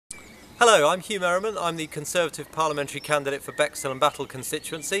Hello, I'm Huw Merriman. I'm the Conservative Parliamentary candidate for Bexhill and Battle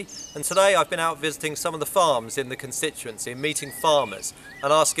constituency, and today I've been out visiting some of the farms in the constituency and meeting farmers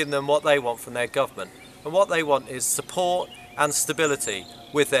and asking them what they want from their government. And what they want is support and stability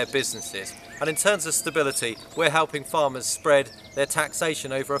with their businesses. And in terms of stability, we're helping farmers spread their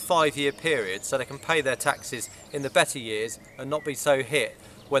taxation over a 5-year period so they can pay their taxes in the better years and not be so hit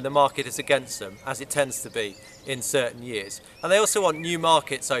when the market is against them, as it tends to be in certain years. And they also want new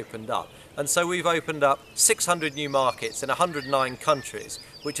markets opened up. And so we've opened up 600 new markets in 109 countries,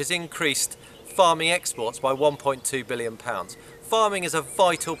 which has increased farming exports by £1.2 billion. Farming is a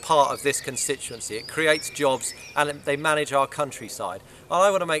vital part of this constituency. It creates jobs and they manage our countryside. And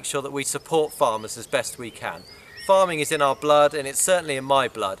I want to make sure that we support farmers as best we can. Farming is in our blood, and it's certainly in my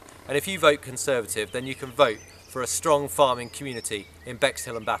blood. And if you vote Conservative, then you can vote for a strong farming community in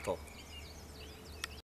Bexhill and Battle.